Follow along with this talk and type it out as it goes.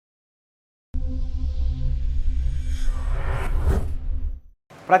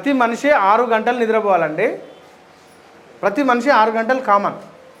ప్రతి మనిషి 6 గంటలు నిద్రపోవాలండి. ప్రతి మనిషి 6 గంటలు కామన్.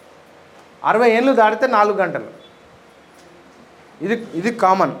 60 ఏళ్ళు దాటితే 4 గంటలు, ఇది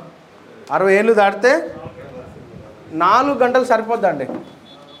కామన్. 60 ఏళ్ళు దాటితే 4 గంటలు సరిపోద్దండి.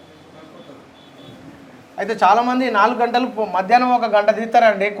 అయితే చాలామంది 4 గంటలు మధ్యాహ్నం 1 గంట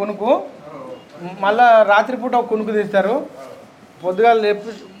తీస్తారండి కునుకు, మళ్ళీ రాత్రిపూట ఒక కునుకు తీస్తారు, పొద్దుగాలు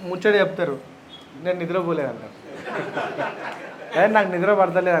లేపి ముచ్చడి చెప్తారు నేను నిద్రపోలేదంటారు, నాకు నిద్ర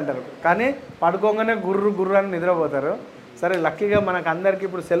పడతలేదు అంటారు. కానీ పడుకోగానే గుర్రు అని నిద్రపోతారు. సరే, లక్కీగా మనకు అందరికీ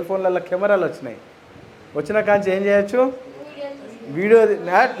ఇప్పుడు సెల్ ఫోన్లలో కెమెరాలు వచ్చినాయి. వచ్చిన కాంచి ఏం చేయొచ్చు, వీడియో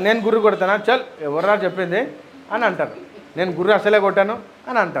నేను గుర్రు కొడతానా, చల్ ఎవర్రా చెప్పింది అని అంటారు. నేను గుర్రు అసలే కొట్టాను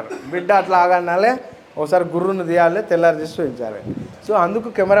అని అంటారు. బిడ్డ అట్లా ఆగాలే, ఒకసారి గుర్రును తీయాలి, తెల్లారి తీసి చూపించాలి. సో అందుకు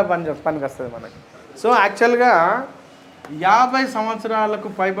కెమెరా పనికి వస్తుంది మనకి. సో యాక్చువల్గా 50 సంవత్సరాలకు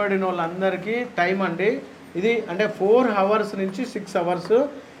పైబడిన వాళ్ళందరికీ టైం అండి ఇది. అంటే 4 అవర్స్ నుంచి 6 అవర్స్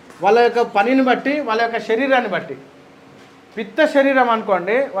వాళ్ళ యొక్క పనిని బట్టి, వాళ్ళ యొక్క శరీరాన్ని బట్టి. పిత్త శరీరం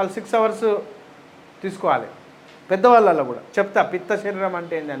అనుకోండి, వాళ్ళు 6 అవర్స్ తీసుకోవాలి. పెద్దవాళ్ళలో కూడా చెప్తా పిత్త శరీరం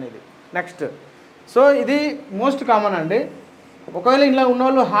అంటే ఏంటి అనేది నెక్స్ట్. సో ఇది మోస్ట్ కామన్ అండి. ఒకవేళ ఇలా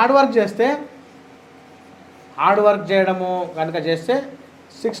ఉన్నవాళ్ళు హార్డ్ వర్క్ చేయడము కనుక చేస్తే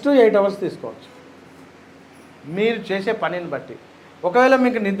 6 to 8 అవర్స్ తీసుకోవచ్చు మీరు చేసే పనిని బట్టి. ఒకవేళ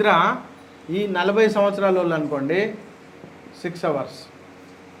మీకు నిద్ర ఈ 40 సంవత్సరాల వాళ్ళు అనుకోండి 6 hours.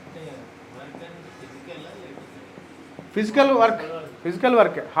 Physical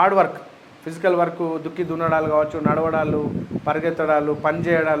work hard work దుక్కి దున్నడాలు కావచ్చు, నడవడాలు, పరిగెత్తడాలు, పని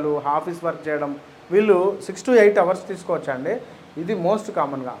చేయడాలు, ఆఫీస్ వర్క్ చేయడం, వీళ్ళు 6 to 8 అవర్స్ తీసుకోవచ్చు అండి. ఇది మోస్ట్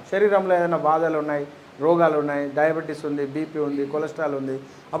కామన్గా. శరీరంలో ఏదైనా బాధలు ఉన్నాయి, రోగాలు ఉన్నాయి, డయాబెటీస్ ఉంది, బీపీ ఉంది, కొలెస్ట్రాల్ ఉంది,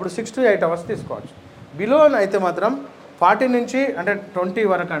 అప్పుడు 6 to 8 అవర్స్ తీసుకోవచ్చు. బిలో అయితే మాత్రం 40 నుంచి అంటే 20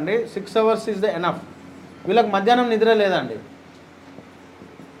 వరకు అండి 6 అవర్స్ ఈజ్ ద ఎనఫ్. వీళ్ళకి మధ్యాహ్నం నిద్ర లేదండి.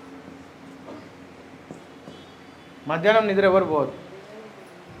 మధ్యాహ్నం నిద్ర ఎవరు పోదు.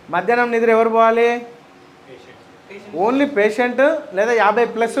 మధ్యాహ్నం నిద్ర ఎవరు పోవాలి, ఓన్లీ పేషెంట్ లేదా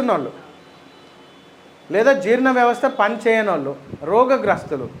 50+ ఉన్నోళ్ళు, లేదా జీర్ణ వ్యవస్థ పని చేయని వాళ్ళు,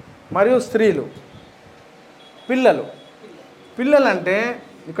 రోగగ్రస్తులు, మరియు స్త్రీలు, పిల్లలు అంటే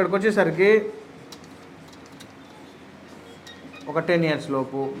ఇక్కడికి వచ్చేసరికి ఒక 10 years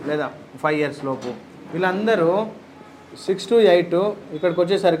లోపు లేదా 5 years లోపు వీళ్ళందరూ 6 to 8, ఇక్కడికి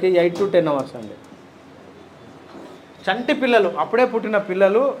వచ్చేసరికి 8 to 10 అవర్స్ అండి. చంటి పిల్లలు, అప్పుడే పుట్టిన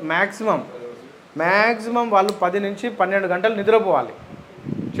పిల్లలు మ్యాక్సిమం వాళ్ళు 10 నుంచి 12 గంటలు నిద్రపోవాలి.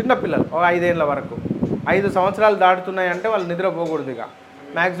 చిన్న పిల్లలు ఒక 5 ఏళ్ళ వరకు, 5 సంవత్సరాలు దాటుతున్నాయంటే వాళ్ళు నిద్రపోకూడదు. ఇక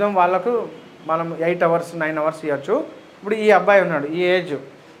మ్యాక్సిమం వాళ్ళకు మనం 8 అవర్స్ 9 అవర్స్ ఇవ్వచ్చు. ఇప్పుడు ఈ అబ్బాయి ఉన్నాడు, ఈ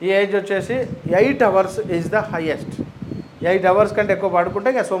ఏజ్ వచ్చేసి 8 hours is the highest. 8 hours కంటే ఎక్కువ పడుకుంటే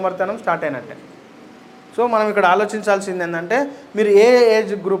ఇక సోమర్తనం స్టార్ట్ అయినట్టే. సో మనం ఇక్కడ ఆలోచించాల్సింది ఏంటంటే మీరు ఏ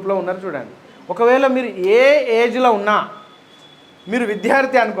ఏజ్ గ్రూప్లో ఉన్నారు చూడండి. ఒకవేళ మీరు ఏ ఏజ్లో ఉన్నా, మీరు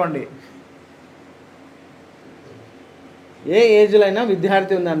విద్యార్థి అనుకోండి, ఏ ఏజ్లో అయినా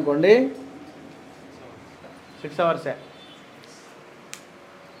విద్యార్థి ఉందనుకోండి 6 అవర్సే.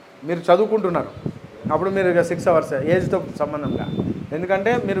 మీరు చదువుకుంటున్నారు, అప్పుడు మీరు ఇక 6 అవర్సే, ఏజ్తో సంబంధంగా.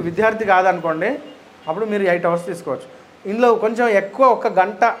 ఎందుకంటే మీరు విద్యార్థి కాదనుకోండి, అప్పుడు మీరు 8 అవర్స్ తీసుకోవచ్చు. ఇందులో కొంచెం ఎక్కువ, 1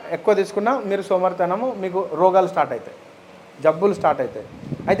 గంట ఎక్కువ తీసుకున్నా మీరు సోమరితనము, మీకు రోగాలు స్టార్ట్ అవుతాయి, జబ్బులు స్టార్ట్ అవుతాయి.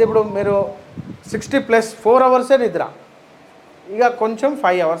 అయితే ఇప్పుడు మీరు 60+ 4 అవర్సే నిద్ర, ఇక కొంచెం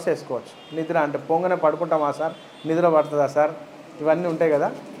 5 అవర్స్ వేసుకోవచ్చు నిద్ర. అంటే పొంగనే పడుకుంటామా సార్, నిద్ర పడుతుందా సార్, ఇవన్నీ ఉంటాయి కదా.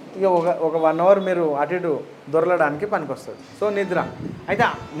 ఇక ఒక 1 అవర్ మీరు అటు ఇటు దొరలడానికి పనికి వస్తుంది. సో నిద్ర. అయితే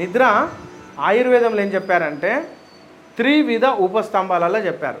నిద్ర ఆయుర్వేదంలో ఏం చెప్పారంటే 3 విధ ఉపస్తంభాలలో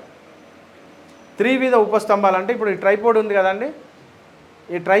చెప్పారు. 3 విధ ఉపస్తంభాలు అంటే ఇప్పుడు ఈ ట్రైపోడ్ ఉంది కదండి,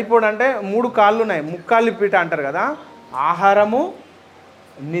 ఈ ట్రైపోడ్ అంటే 3 కాళ్ళు ఉన్నాయి, ముక్కాలి పీట అంటారు కదా. ఆహారము,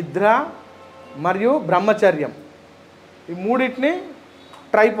 నిద్ర మరియు బ్రహ్మచర్యం, ఈ మూడింటిని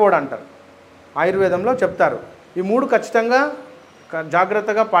ట్రైపోడ్ అంటారు. ఆయుర్వేదంలో చెప్తారు. ఈ 3 ఖచ్చితంగా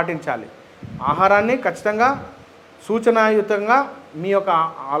జాగ్రత్తగా పాటించాలి. ఆహారాన్ని ఖచ్చితంగా సూచనాయుతంగా మీ యొక్క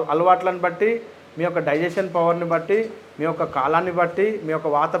అలవాట్లను బట్టి, మీ యొక్క డైజెషన్ పవర్ని బట్టి, మీ యొక్క కాలాన్ని బట్టి, మీ యొక్క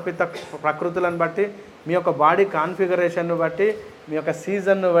వాతపిత్త ప్రకృతులను బట్టి, మీ యొక్క బాడీ కాన్ఫిగరేషన్ను బట్టి, మీ యొక్క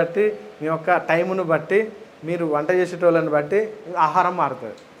సీజన్ను బట్టి, మీ యొక్క టైమును బట్టి, మీరు వంట చేసేటోళ్ళని బట్టి ఆహారం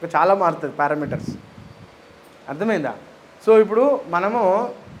మారుతుంది. చాలా మారుతుంది పారామీటర్స్. అర్థమైందా? సో ఇప్పుడు మనము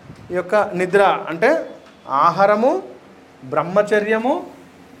ఈ యొక్క నిద్ర అంటే ఆహారము, బ్రహ్మచర్యము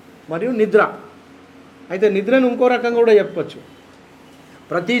మరియు నిద్ర. అయితే నిద్రను ఇంకో రకంగా కూడా చెప్పవచ్చు.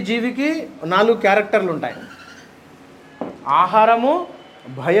 ప్రతి జీవికి 4 క్యారెక్టర్లు ఉంటాయి. ఆహారము,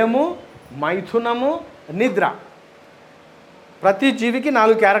 భయము, మైథునము, నిద్ర. ప్రతి జీవికి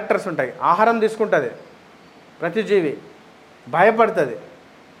 4 క్యారెక్టర్స్ ఉంటాయి. ఆహారం తీసుకుంటుంది ప్రతి జీవి, భయపడుతుంది,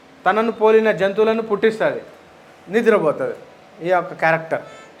 తనను పోలిన జంతువులను పుట్టిస్తుంది, నిద్రపోతుంది. ఈ యొక్క క్యారెక్టర్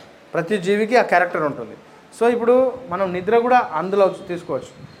ప్రతి జీవికి ఆ క్యారెక్టర్ ఉంటుంది. సో ఇప్పుడు మనం నిద్ర కూడా అందులో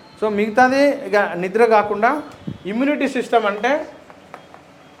తీసుకోవచ్చు. సో మిగతాది ఇక నిద్ర కాకుండా ఇమ్యూనిటీ సిస్టమ్ అంటే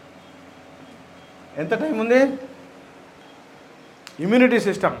ఎంత టైం ఉంది? Immunity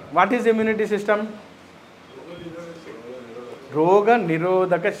system. What is immunity system? రోగ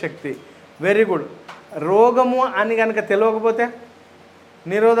నిరోధక శక్తి. Very good. రోగము అని కనుక తెలియకపోతే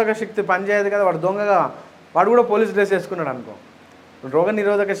నిరోధక శక్తి పనిచేయదు కదా. వాడు దొంగగా, వాడు కూడా పోలీస్ డ్రెస్ వేసుకున్నాడు అనుకో. రోగ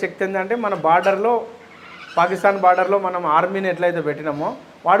నిరోధక శక్తి ఏంటంటే మన బార్డర్లో, పాకిస్తాన్ బార్డర్లో మనం ఆర్మీని ఎట్లయితే పెట్టినామో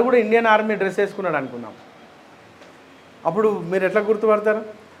వాడు కూడా ఇండియన్ ఆర్మీ డ్రెస్ వేసుకున్నాడు అనుకుందాం. అప్పుడు మీరు ఎట్లా గుర్తుపడతారు?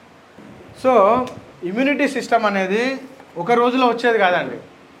 సో ఇమ్యూనిటీ సిస్టమ్ అనేది ఒక రోజులో వచ్చేది కాదండి,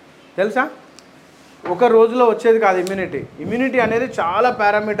 తెలుసా? ఒక రోజులో వచ్చేది కాదు ఇమ్యూనిటీ అనేది చాలా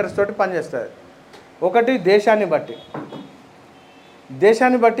పారామీటర్స్ తోటి పనిచేస్తుంది. ఒకటి దేశాన్ని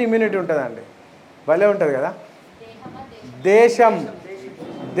బట్టి ఇమ్యూనిటీ ఉంటుందండి. భలే ఉంటుంది కదా.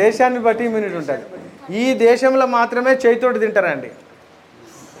 దేశాన్ని బట్టి ఇమ్యూనిటీ ఉంటుంది. ఈ దేశంలో మాత్రమే చేయితోటి తింటారండి.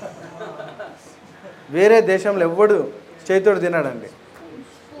 వేరే దేశంలో ఎవ్వడు చేయితోటి తినడండి.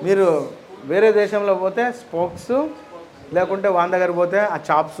 మీరు వేరే దేశంలో పోతే స్పోక్స్, లేకుంటే వాని దగ్గర పోతే ఆ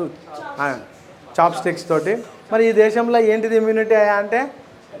చాప్ స్టిక్స్ తోటి. మరి ఈ దేశంలో ఏంటిది ఇమ్యూనిటీ అంటే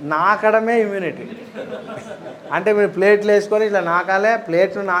నాకడమే ఇమ్యూనిటీ. అంటే మీరు ప్లేట్లు వేసుకొని ఇట్లా నాకాలే,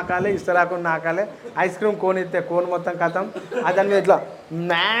 ప్లేట్లు నాకాలే, ఇస్తరాకుని నాకాలే, ఐస్ క్రీమ్ కోన్ ఇస్తే కోన్ మొత్తం కథం. దాని మీద ఇట్లా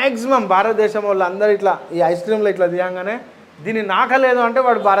మ్యాక్సిమం భారతదేశం వాళ్ళు అందరూ ఇట్లా ఈ ఐస్ క్రీమ్లో ఇట్లా దిగంగానే దీన్ని నాకలేదు అంటే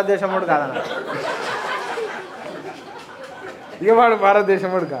వాడు భారతదేశం వాడు కాదన్న. ఇక వాడు భారతదేశం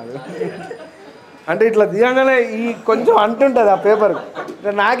వాడు కాదు. అంటే ఇట్లా దిగంగానే ఈ కొంచెం అంటుంటుంది ఆ పేపర్,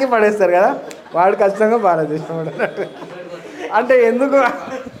 ఇట్లా నాకి పడేస్తారు కదా, వాడు ఖచ్చితంగా భారతదేశం వాడు అన్నట్టు. అంటే ఎందుకు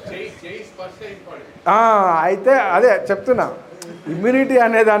అయితే అదే చెప్తున్నా, ఇమ్యూనిటీ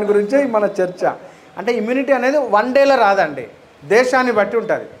అనే దాని గురించే మన చర్చ. అంటే ఇమ్యూనిటీ అనేది వన్ డేలో రాదండి, దేశాన్ని బట్టి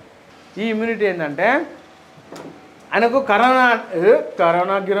ఉంటుంది. ఈ ఇమ్యూనిటీ ఏంటంటే ఆయనకు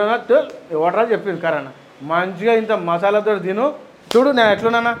కరోనా గిరోనా ఎవడరా చెప్పింది, కరోనా మంచిగా ఇంత మసాలాతో తిను చూడు నేను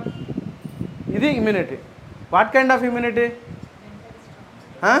ఎట్లున్నానా, ఇది immunity. What kind of immunity?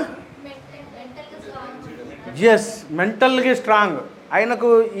 Yes, మెంటల్గా స్ట్రాంగ్. ఆయనకు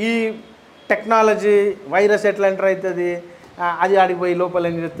ఈ టెక్నాలజీ వైరస్ ఎట్లా ఎంటర్ అవుతుంది, అది ఆడిపోయి లోపల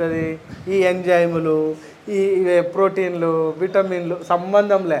ఏం చేస్తుంది, ఈ ఎంజైములు, ఈ ప్రోటీన్లు, విటమిన్లు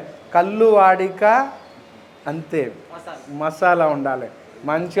సంబంధంలే, కళ్ళు వాడిక అంతే, మసాలా ఉండాలి,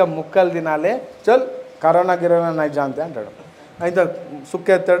 మంచిగా ముక్కలు తినాలి. చల్ కరోనా గిరోనా నై జాంతే అంటాడు, అయితే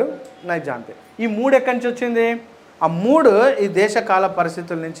సుక్కెత్తాడు నై జాంతే. ఈ మూడు ఎక్కడి నుంచి వచ్చింది? ఆ మూడు ఈ దేశకాల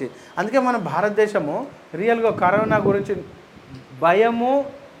పరిస్థితుల నుంచి. అందుకే మన భారతదేశము రియల్గా కరోనా గురించి భయము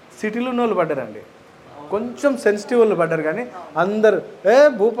సిటీలో ఉన్నోళ్ళు పడ్డారండి, కొంచెం సెన్సిటివ్ వాళ్ళు పడ్డారు. కానీ అందరూ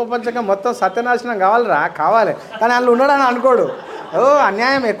భూప్రపంచంగా మొత్తం సత్యనాశనం కావాలి కానీ వాళ్ళు ఉన్నాడని అనుకోడు.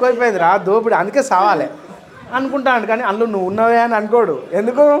 అన్యాయం ఎక్కువైపోయింది రా, దోపిడి, అందుకే సావాలి అనుకుంటాను. కానీ అందులో నువ్వు ఉన్నవే అని అనుకోడు.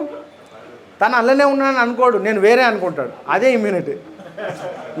 ఎందుకు? తను అందులోనే ఉన్నానని అనుకోడు, నేను వేరే అనుకుంటాడు. అదే ఇమ్యూనిటీ.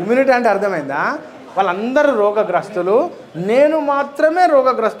 ఇమ్యూనిటీ అంటే అర్థమైందా? వాళ్ళందరూ రోగగ్రస్తులు, నేను మాత్రమే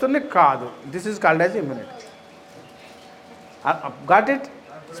రోగగ్రస్తుల్ని కాదు. This is called as immunity. Got it?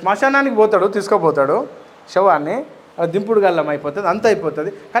 శ్మశానానికి పోతాడు, తీసుకుపోతాడు శవాన్ని, దింపుడు గల్లం అయిపోతుంది, అంత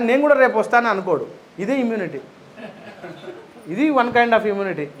అయిపోతుంది. కానీ నేను కూడా రేపు వస్తాను అనుకోడు. ఇదే ఇమ్యూనిటీ. ఇది వన్ కైండ్ ఆఫ్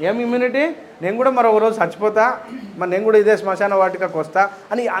ఇమ్యూనిటీ. ఏం ఇమ్యూనిటీ? నేను కూడా మరో రోజు చచ్చిపోతా, మరి నేను కూడా ఇదే శ్మశాన వాటికకు వస్తా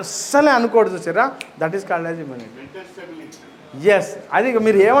అని అస్సలే అనుకోడు. చూసారా? That is called as immunity. Yes, అది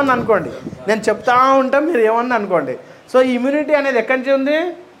మీరు ఏమన్నా అనుకోండి, నేను చెప్తా ఉంటా, మీరు ఏమన్నా అనుకోండి. సో ఈ ఇమ్యూనిటీ అనేది ఎక్కడి నుంచి ఉంది?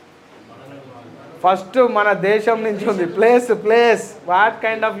 ఫస్ట్ మన దేశం నుంచి ఉంది. Place what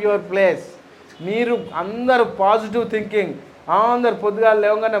kind of your place? మీరు అందరూ పాజిటివ్ థింకింగ్, అందరు పొద్దుగాలు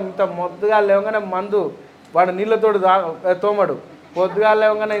లేవగానే మందు, వాడు నీళ్ళతో తోమడు, పొద్దుగాలు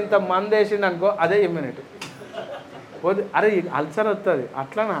లేవగానే ఇంత మందు వేసిండు అనుకో, అదే ఇమ్యూనిటీ. అరే అల్సర్ వస్తుంది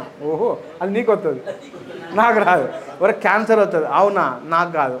అట్లనా, ఓహో అది నీకు వస్తుంది, నాకు రాదు. ఎవరికి క్యాన్సర్ వస్తుంది, అవునా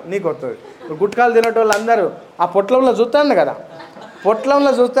నాకు కాదు నీకు వస్తుంది. గుట్కాలు తినేటోళ్ళు అందరూ ఆ పొట్లంలో చూస్తాడు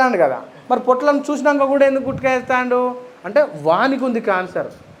కదా, మరి పొట్లం చూసినాక కూడా ఎందుకు గుట్కా వేస్తాడు అంటే వానికి ఉంది క్యాన్సర్.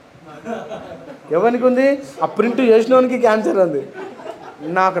 ఎవరికి ఉంది? ఆ ప్రింట్ చేసినోనికి క్యాన్సర్ ఉంది,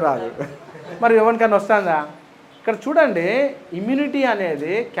 నాకు రాదు. మరి ఎవరికైనా వస్తుందా? ఇక్కడ చూడండి, ఇమ్యూనిటీ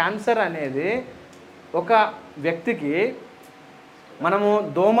అనేది, క్యాన్సర్ అనేది ఒక వ్యక్తికి మనము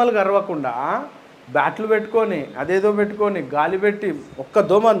దోమలు గర్వకుండా బ్యాట్లు పెట్టుకొని అదేదో పెట్టుకొని గాలి పెట్టి ఒక్క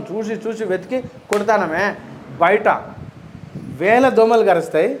దోమను చూసి వెతికి కొడతానమే, బయట వేల దోమలు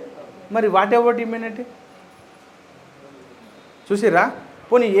గరుస్తాయి. మరి వాట్ ఎవట్ ఇమ్యూనిటీ? చూసిరా?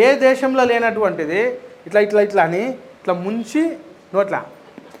 పోనీ ఏ దేశంలో లేనటువంటిది ఇట్లా అని ఇట్లా ముంచి నోట్లా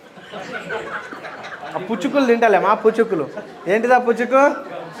ఆ పుచ్చుకులు తింటలేమా? పుచ్చుకులు ఏంటిదా పుచ్చుకు?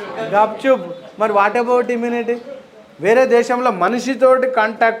 గప్చుప్. మరి వాట్ అబౌట్ ఇమ్యూనిటీ? వేరే దేశంలో మనిషితోటి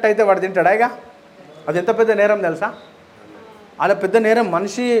కాంటాక్ట్ అయితే వాడు తింటాడా? ఇక అది ఎంత పెద్ద నేరం తెలుసా? అలా పెద్ద నేరం.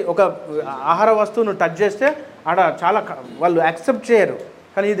 మనిషి ఒక ఆహార వస్తువును టచ్ చేస్తే ఆడ చాలా వాళ్ళు యాక్సెప్ట్ చేయరు.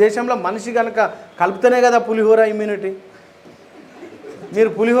 కానీ ఈ దేశంలో మనిషి కనుక కలిపితేనే కదా పులిహోర ఇమ్యూనిటీ. మీరు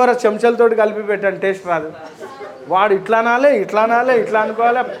పులిహోర చెంచాలతోటి కలిపి పెట్టండి, టేస్ట్ రాదు. వాడు ఇట్లా అనాలి, ఇట్లా అనాలి, ఇట్లా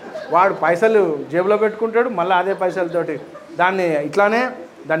అనుకోవాలి. వాడు పైసలు జేబులో పెట్టుకుంటాడు, మళ్ళీ అదే పైసలతోటి దాన్ని ఇట్లానే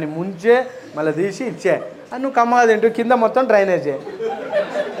దాన్ని ముంచే మళ్ళీ తీసి ఇచ్చే అని నువ్వు కమ్మగా తింటూ కింద మొత్తం డ్రైనేజే.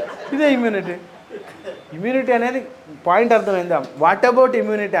 ఇదే ఇమ్యూనిటీ. ఇమ్యూనిటీ అనేది పాయింట్ అర్థమైందా? వాట్ అబౌట్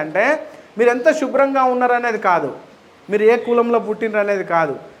ఇమ్యూనిటీ అంటే మీరు ఎంత శుభ్రంగా ఉన్నారనేది కాదు, మీరు ఏ కులంలో పుట్టినరు అనేది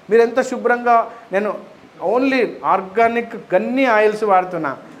కాదు, మీరు ఎంత శుభ్రంగా. నేను ఓన్లీ ఆర్గానిక్ గన్ని ఆయిల్స్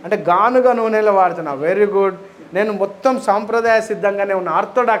వాడుతున్నా, అంటే గానుగ నూనెలో వాడుతున్నా. Very good. నేను మొత్తం సాంప్రదాయ సిద్ధంగానే ఉన్న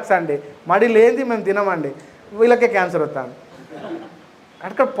ఆర్థోడాక్స్ అండి. మడి లేనిది మేము తినమండి. వీళ్ళకే క్యాన్సర్ వస్తాను.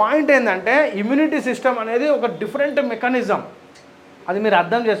 అక్కడ పాయింట్ ఏంటంటే ఇమ్యూనిటీ సిస్టమ్ అనేది ఒక డిఫరెంట్ మెకానిజం. అది మీరు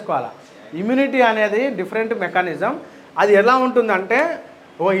అర్థం చేసుకోవాలా. ఇమ్యూనిటీ అనేది డిఫరెంట్ మెకానిజం. అది ఎలా ఉంటుందంటే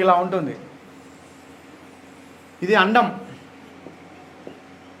ఇలా ఉంటుంది. ఇది అండం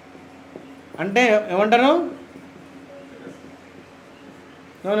అంటే ఏమంటారు?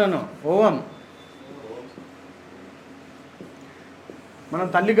 No ovum. మనం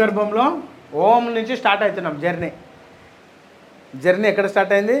తల్లి గర్భంలో ఓవం నుంచి స్టార్ట్ అవుతున్నాం జర్నీ ఎక్కడ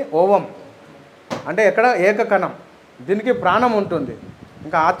స్టార్ట్ అయింది? ఓవం. అంటే ఎక్కడ? ఏకకణం. దీనికి ప్రాణం ఉంటుంది,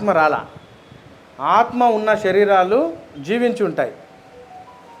 ఇంకా ఆత్మ రాలా. ఆత్మ ఉన్న శరీరాలు జీవించి ఉంటాయి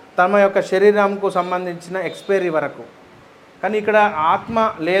తమ యొక్క శరీరంకు సంబంధించిన ఎక్స్పైరీ వరకు. కానీ ఇక్కడ ఆత్మ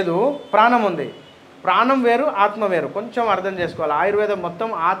లేదు, ప్రాణం ఉంది. ప్రాణం వేరు, ఆత్మ వేరు. కొంచెం అర్థం చేసుకోవాలి. ఆయుర్వేదం మొత్తం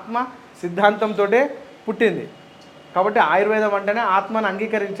ఆత్మ సిద్ధాంతంతో పుట్టింది. కాబట్టి ఆయుర్వేదం అంటేనే ఆత్మను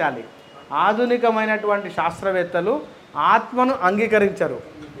అంగీకరించాలి. ఆధునికమైనటువంటి శాస్త్రవేత్తలు ఆత్మను అంగీకరించరు,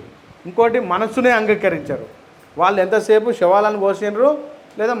 ఇంకోటి మనస్సునే అంగీకరించరు. వాళ్ళు ఎంతసేపు శవాలను పోసినరు,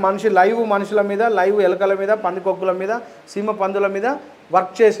 లేదా మనుషుల మీద, లైవ్ ఎలకల మీద, పందికొక్కుల మీద, సీమ పందుల మీద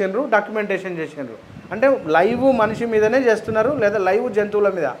వర్క్ చేసినారు, డాక్యుమెంటేషన్ చేసినారు. అంటే లైవ్ మనిషి మీదనే చేస్తున్నారు, లేదా లైవ్ జంతువుల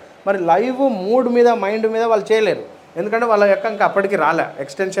మీద. మరి లైవ్ మూడ్ మీద, మైండ్ మీద వాళ్ళు చేయలేరు, ఎందుకంటే వాళ్ళ యొక్క ఇంకా అప్పటికి రాలే,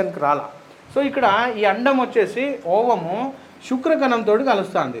 ఎక్స్టెన్షన్కి రాలే. సో ఇక్కడ ఈ అండం వచ్చేసి ఓవము శుక్రకణంతో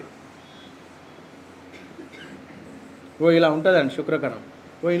కలుస్తుంది. ఇలా ఉంటుందండి శుక్రకణం.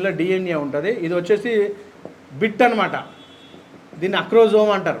 ఇలా డిఎన్ఏ ఉంటుంది. ఇది వచ్చేసి బిట్ అనమాట. దీన్ని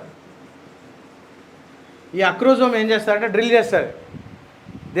అక్రోజోమ్ అంటారు. ఈ అక్రోజోమ్ ఏం చేస్తారంటే డ్రిల్ చేస్తారు.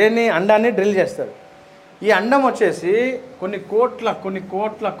 దేన్ని? అండాన్ని డ్రిల్ చేస్తారు. ఈ అండం వచ్చేసి కొన్ని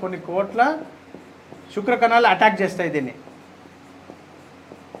కోట్ల శుక్రకణాలు అటాక్ చేస్తాయి. దీన్ని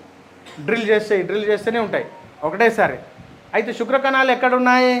డ్రిల్ చేస్తూనే ఉంటాయి ఒకటేసారి. అయితే శుక్రకణాలు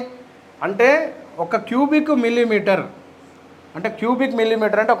ఎక్కడున్నాయి అంటే ఒక క్యూబిక్ మిల్లీమీటర్ అంటే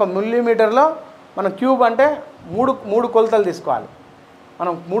ఒక మిల్లీమీటర్లో మనం క్యూబ్ అంటే మూడు కొలతలు తీసుకోవాలి.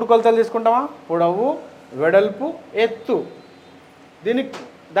 మనం 3 కొలతలు తీసుకుంటామా? పొడవు, వెడల్పు, ఎత్తు.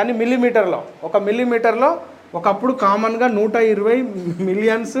 దాన్ని మిల్లీమీటర్లో, ఒక మిల్లీమీటర్లో ఒకప్పుడు కామన్గా 120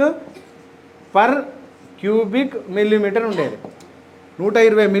 మిలియన్స్ పర్ క్యూబిక్ మిల్లీమీటర్ ఉండేది.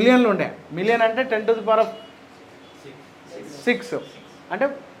 120 మిలియన్లు ఉండే. మిలియన్ అంటే 10⁶ అంటే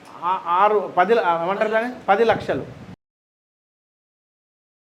 10 ఏమంటారు దాన్ని? 10 లక్షలు.